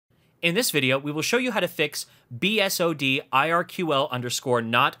In this video, we will show you how to fix BSOD Irql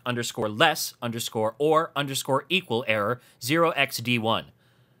not less or equal error 0xD1.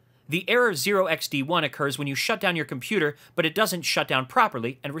 The error 0xD1 occurs when you shut down your computer, but it doesn't shut down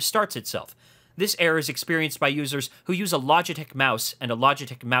properly and restarts itself. This error is experienced by users who use a Logitech mouse and a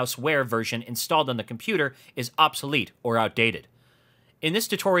Logitech MouseWare version installed on the computer is obsolete or outdated. In this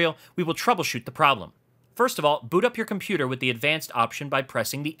tutorial, we will troubleshoot the problem. First of all, boot up your computer with the advanced option by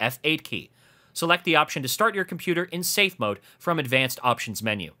pressing the F8 key. Select the option to start your computer in safe mode from Advanced Options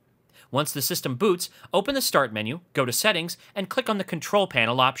menu. Once the system boots, open the Start menu, go to Settings, and click on the Control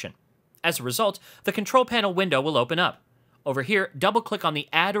Panel option. As a result, the Control Panel window will open up. Over here, double-click on the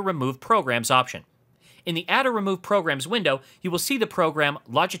Add or Remove Programs option. In the Add or Remove Programs window, you will see the program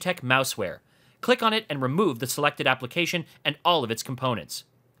Logitech MouseWare. Click on it and remove the selected application and all of its components.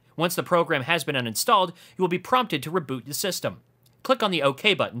 Once the program has been uninstalled, you will be prompted to reboot the system. Click on the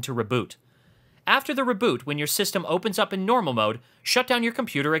OK button to reboot. After the reboot, when your system opens up in normal mode, shut down your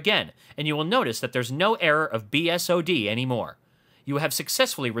computer again, and you will notice that there's no error of BSOD anymore. You have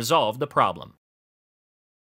successfully resolved the problem.